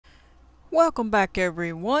Welcome back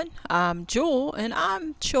everyone. I'm Jewel and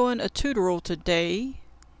I'm showing a tutorial today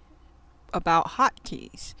about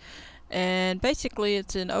hotkeys. And basically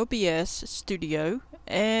it's in OBS Studio,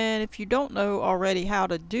 and if you don't know already how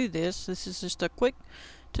to do this, this is just a quick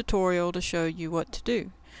tutorial to show you what to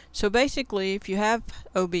do. So basically if you have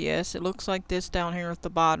OBS, it looks like this down here at the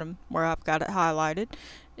bottom where I've got it highlighted.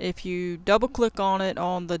 If you double click on it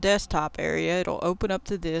on the desktop area, it'll open up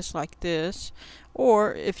to this like this.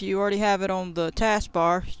 Or if you already have it on the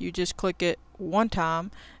taskbar, you just click it one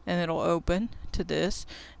time and it'll open to this.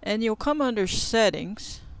 And you'll come under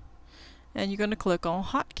settings and you're going to click on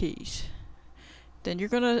hotkeys. Then you're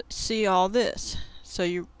going to see all this.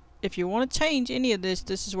 So if you want to change any of this,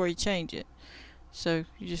 this is where you change it. So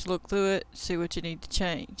you just look through it, see what you need to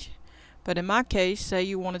change. But in my case, say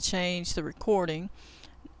you want to change the recording,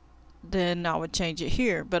 then I would change it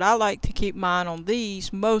here. But I like to keep mine on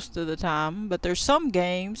these most of the time. But there's some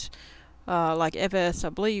games like FS, I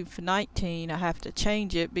believe 19, I have to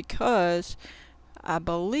change it because I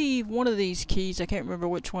believe one of these keys, I can't remember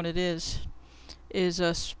which one it is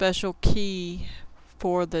a special key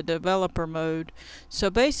for the developer mode. So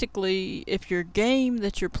basically if your game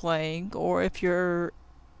that you're playing or if your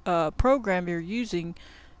program you're using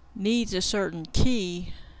needs a certain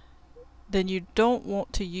key, then you don't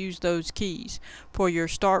want to use those keys for your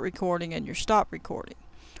start recording and your stop recording,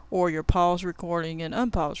 or your pause recording and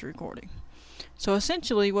unpause recording. So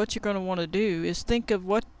essentially what you're going to want to do is think of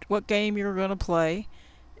what game you're going to play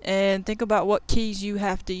and think about what keys you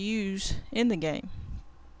have to use in the game.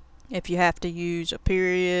 If you have to use a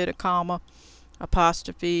period, a comma,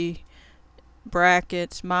 apostrophe,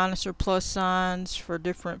 brackets, minus or plus signs for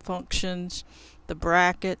different functions. The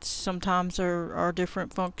brackets sometimes are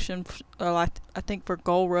different functions. Like I think for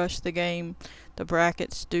Gold Rush, the game, the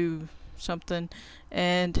brackets do something,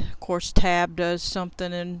 and of course tab does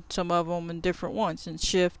something in some of them and different ones, and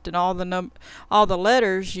shift and all the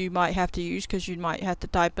letters you might have to use because you might have to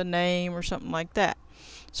type a name or something like that.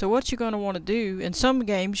 So what you're going to want to do in some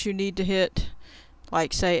games, you need to hit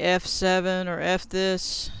like say F7 or F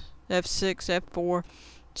this, F6, F4.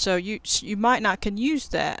 So you might not can use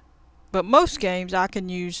that. But most games I can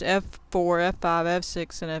use F4, F5,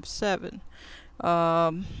 F6, and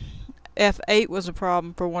F7. F8 was a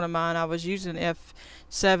problem for one of mine. I was using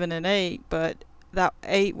F7 and 8, but that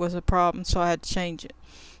 8 was a problem, so I had to change it.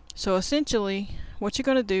 So essentially, what you're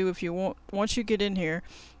going to do if you want, once you get in here,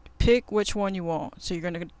 pick which one you want. So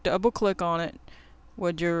you're going to double click on it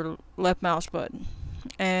with your left mouse button,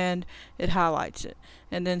 and it highlights it.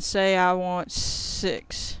 And then say I want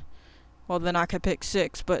 6. Well, then I could pick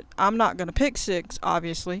 6, but I'm not going to pick 6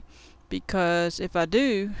 obviously, because if I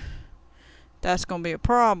do, that's going to be a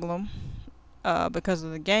problem because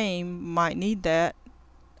of the game might need that.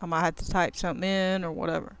 I might have to type something in or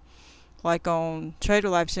whatever. Like on Trader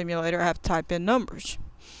Life Simulator, I have to type in numbers.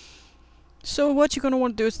 So what you're going to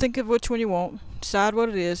want to do is think of which one you want, decide what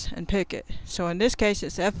it is, and pick it. So in this case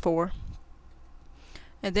it's F4,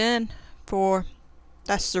 and then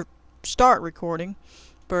that's the start recording.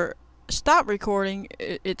 For stop recording,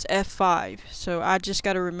 it's F5. So I just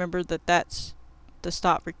got to remember that that's the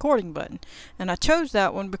stop recording button, and I chose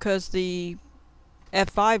that one because the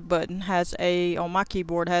F5 button has on my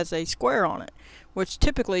keyboard has a square on it, which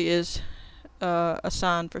typically is a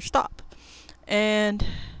sign for stop. And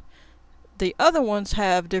the other ones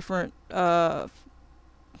have different the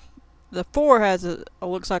 4 has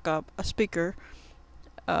looks like a speaker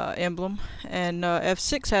emblem, and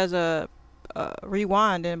F6 has a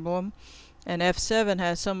rewind emblem, and F7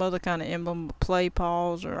 has some other kind of emblem, play,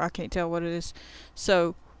 pause, or I can't tell what it is.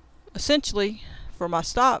 So essentially for my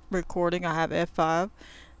stop recording I have F5.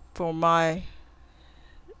 For my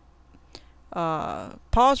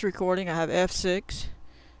pause recording I have F6,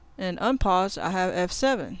 and unpause I have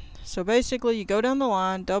F7. So basically you go down the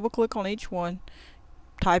line, double click on each one,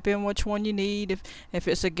 type in which one you need. If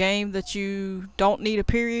it's a game that you don't need a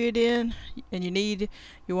period in, and you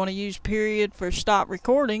want to use period for stop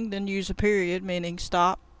recording, then use a period, meaning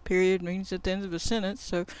stop. Period means at the end of a sentence.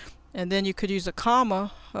 So, and then you could use a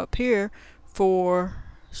comma up here for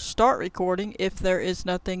start recording if there is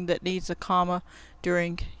nothing that needs a comma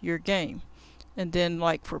during your game. And then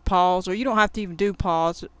like for pause, or you don't have to even do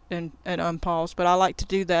pause and unpause, but I like to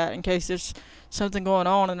do that in case there's something going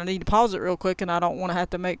on and I need to pause it real quick and I don't want to have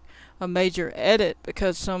to make a major edit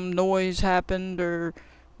because some noise happened or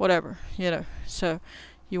whatever, so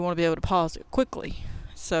you want to be able to pause it quickly.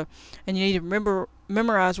 So, and you need to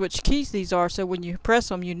memorize which keys these are, so when you press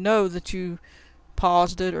them you know that you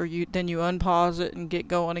paused it, or then you unpause it and get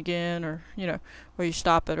going again, or or you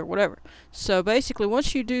stop it or whatever. So basically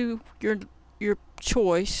once you do your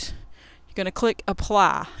choice, you're going to click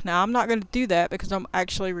apply. Now I'm not going to do that because I'm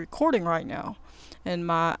actually recording right now, and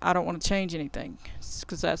I don't want to change anything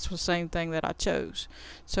because that's the same thing that I chose.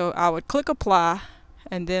 So I would click apply,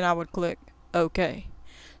 and then I would click OK.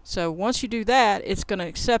 So once you do that, it's going to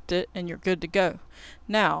accept it and you're good to go.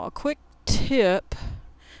 Now a quick tip.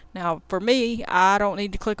 Now for me, I don't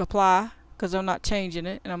need to click apply because I'm not changing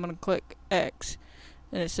it, and I'm going to click X,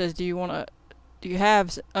 and it says do you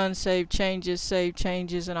have unsaved changes, save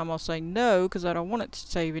changes, and I'm going to say no because I don't want it to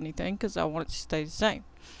save anything because I want it to stay the same.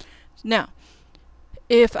 Now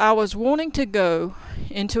if I was wanting to go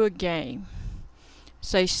into a game,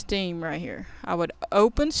 say Steam right here, I would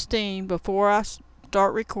open Steam before I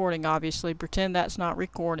start recording. Obviously pretend that's not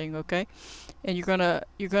recording, okay? And what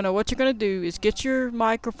you're gonna do is get your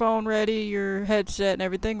microphone ready, your headset and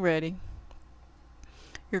everything ready.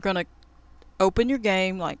 You're gonna open your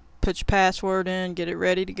game, like put your password in, get it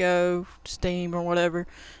ready to go, Steam or whatever,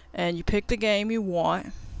 and you pick the game you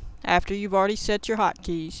want after you've already set your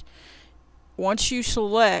hotkeys. Once you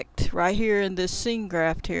select right here in this scene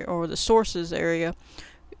graph here, or the sources area,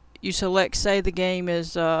 you select, say the game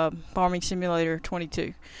is Farming Simulator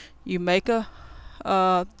 22. You make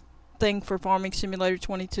a thing for Farming Simulator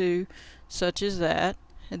 22 such as that,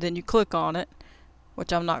 and then you click on it,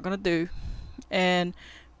 which I'm not going to do, and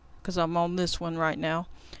because I'm on this one right now,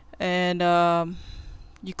 and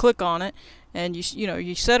you click on it, and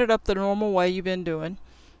you set it up the normal way you've been doing.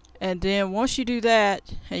 And then once you do that,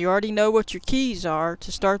 and you already know what your keys are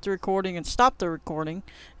to start the recording and stop the recording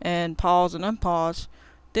and pause and unpause,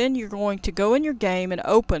 then you're going to go in your game and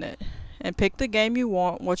open it and pick the game you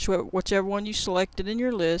want, whichever one you selected in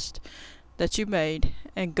your list that you made,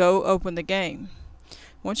 and go open the game.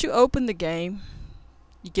 Once you open the game,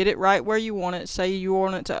 you get it right where you want it. Say you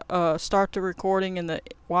want it to start the recording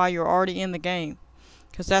while you're already in the game,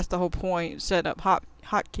 because that's the whole point, set up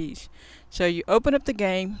hotkeys. So you open up the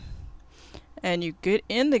game and you get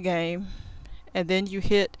in the game, and then you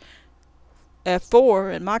hit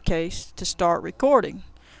F4 in my case to start recording.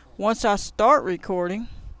 Once I start recording,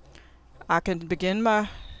 I can begin my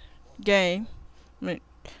game.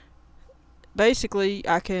 Basically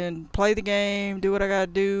I can play the game, do what I gotta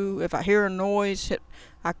do. If I hear a noise,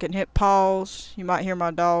 I can hit pause. You might hear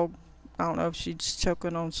my dog, I don't know if she's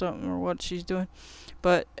choking on something or what she's doing,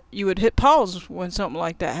 but you would hit pause when something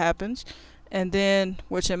like that happens, and then,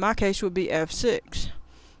 which in my case would be F6,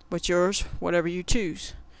 but yours, whatever you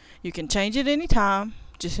choose. You can change it anytime.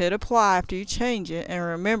 Just hit apply after you change it, and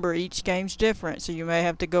remember each game's different, so you may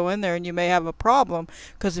have to go in there and you may have a problem,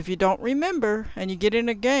 because if you don't remember and you get in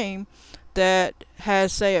a game that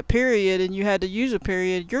has, say, a period and you had to use a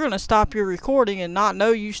period, you're going to stop your recording and not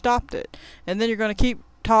know you stopped it, and then you're going to keep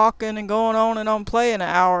talking and going on playing an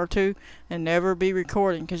hour or two and never be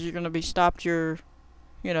recording because you're going to be stopped your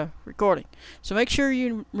recording. So make sure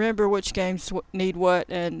you remember which games need what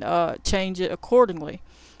and change it accordingly.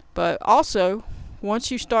 But also,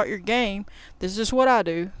 once you start your game, this is what I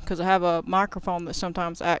do because I have a microphone that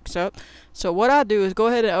sometimes acts up. So what I do is go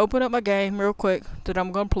ahead and open up my game real quick that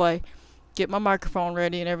I'm going to play, get my microphone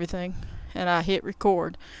ready and everything, and I hit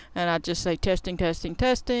record, and I just say testing, testing,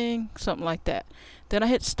 testing, something like that. Then I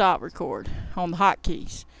hit stop record on the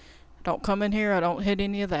hotkeys. Don't come in here, I don't hit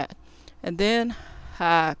any of that. And then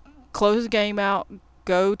I close the game out,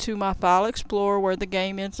 go to my file explorer where the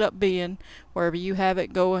game ends up being, wherever you have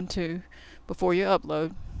it going to before you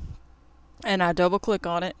upload, and I double click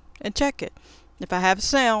on it and check it. If I have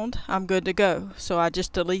sound, I'm good to go. So I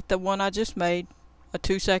just delete the one I just made, a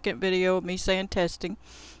 2-second video of me saying testing.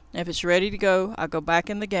 If it's ready to go, I go back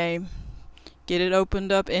in the game, get it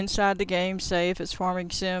opened up inside the game. Say if it's Farming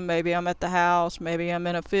Sim, maybe I'm at the house, maybe I'm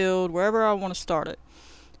in a field, wherever I want to start it.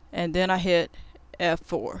 And then I hit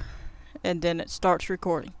F4, and then it starts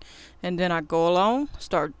recording. And then I go along,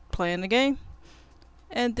 start playing the game,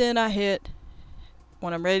 and then I hit,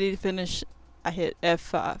 when I'm ready to finish, I hit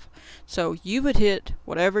F5. So you would hit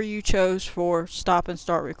whatever you chose for stop and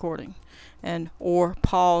start recording, and or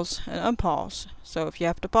pause and unpause. So if you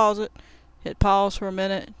have to pause it, hit pause for a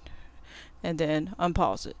minute and then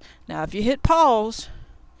unpause it. Now if you hit pause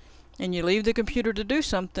and you leave the computer to do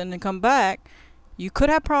something and come back, you could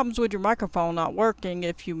have problems with your microphone not working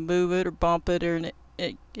if you move it or bump it, or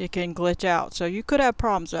it can glitch out. So you could have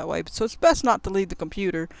problems that way. So it's best not to leave the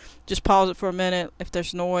computer. Just pause it for a minute if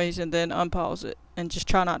there's noise, and then unpause it, and just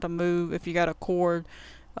try not to move if you got a cord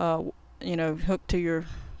hooked to your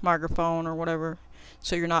microphone or whatever,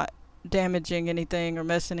 so you're not damaging anything or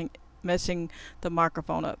messing the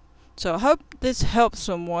microphone up. So I hope this helps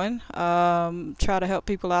someone. Try to help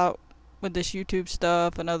people out with this YouTube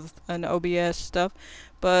stuff and OBS stuff.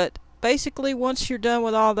 But basically, once you're done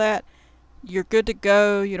with all that, you're good to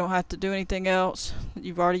go. You don't have to do anything else.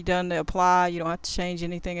 You've already done the apply. You don't have to change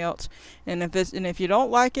anything else. And if you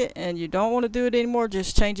don't like it and you don't want to do it anymore,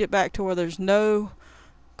 just change it back to where there's no.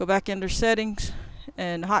 Go back under settings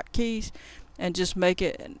and hotkeys, and just make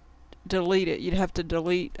it delete it. You'd have to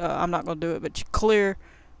delete. I'm not going to do it, but you clear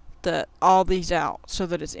all these out so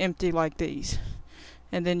that it's empty like these,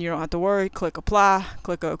 and then you don't have to worry. Click apply,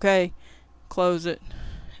 click OK, close it,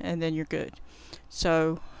 and then you're good.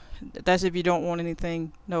 So that's if you don't want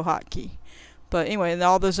anything, no hotkey. But anyway, and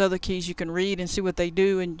all those other keys you can read and see what they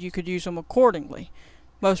do, and you could use them accordingly.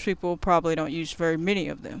 Most people probably don't use very many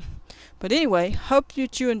of them. But anyway, hope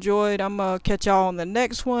that you enjoyed. I'm going to catch y'all on the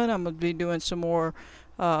next one. I'm going to be doing some more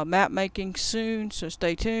map making soon, so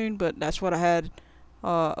stay tuned. But that's what I had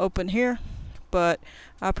open here. But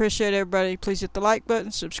I appreciate everybody. Please hit the like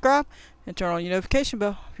button, subscribe, and turn on your notification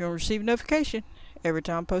bell if you want to receive notification every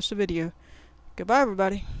time I post a video. Goodbye,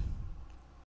 everybody.